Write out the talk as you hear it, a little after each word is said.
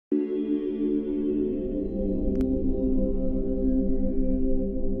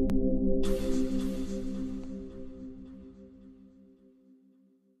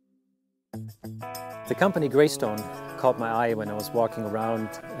The company Greystone caught my eye when I was walking around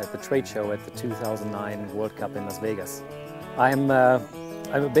at the trade show at the 2009 World Cup in Las Vegas. I'm a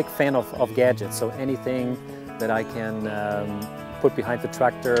big fan of gadgets, so anything that I can put behind the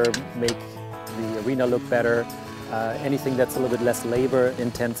tractor, make the arena look better, anything that's a little bit less labor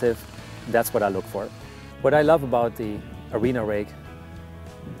intensive, that's what I look for. What I love about the Areana Rake,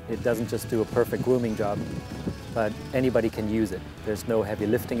 it doesn't just do a perfect grooming job, but anybody can use it. There's no heavy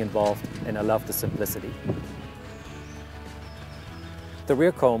lifting involved, and I love the simplicity. The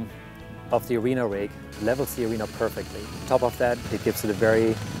rear comb of the Areana Rake levels the arena perfectly. On top of that, it gives it a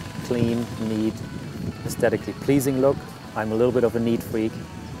very clean, neat, aesthetically pleasing look. I'm a little bit of a neat freak,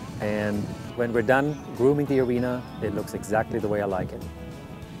 and when we're done grooming the arena, it looks exactly the way I like it.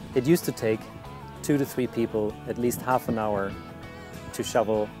 It used to take 2 to 3 people at least half an hour to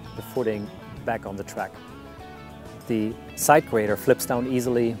shovel the footing back on the track. The side grader flips down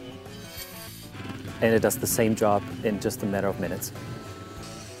easily, and it does the same job in just a matter of minutes.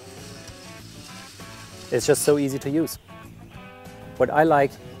 It's just so easy to use. What I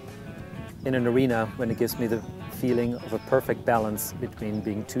like in an arena, when it gives me the feeling of a perfect balance between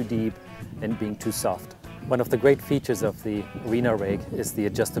being too deep and being too soft. One of the great features of the Areana Rake is the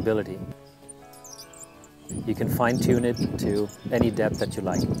adjustability. You can fine-tune it to any depth that you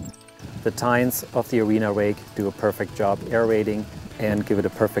like. The tines of the Areana Rake do a perfect job aerating and give it a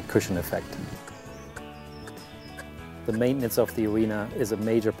perfect cushion effect. The maintenance of the arena is a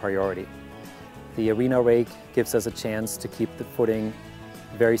major priority. The Areana Rake gives us a chance to keep the footing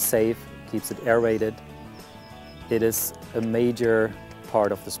very safe, keeps it aerated. It is a major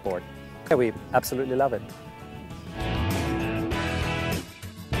part of the sport. We absolutely love it.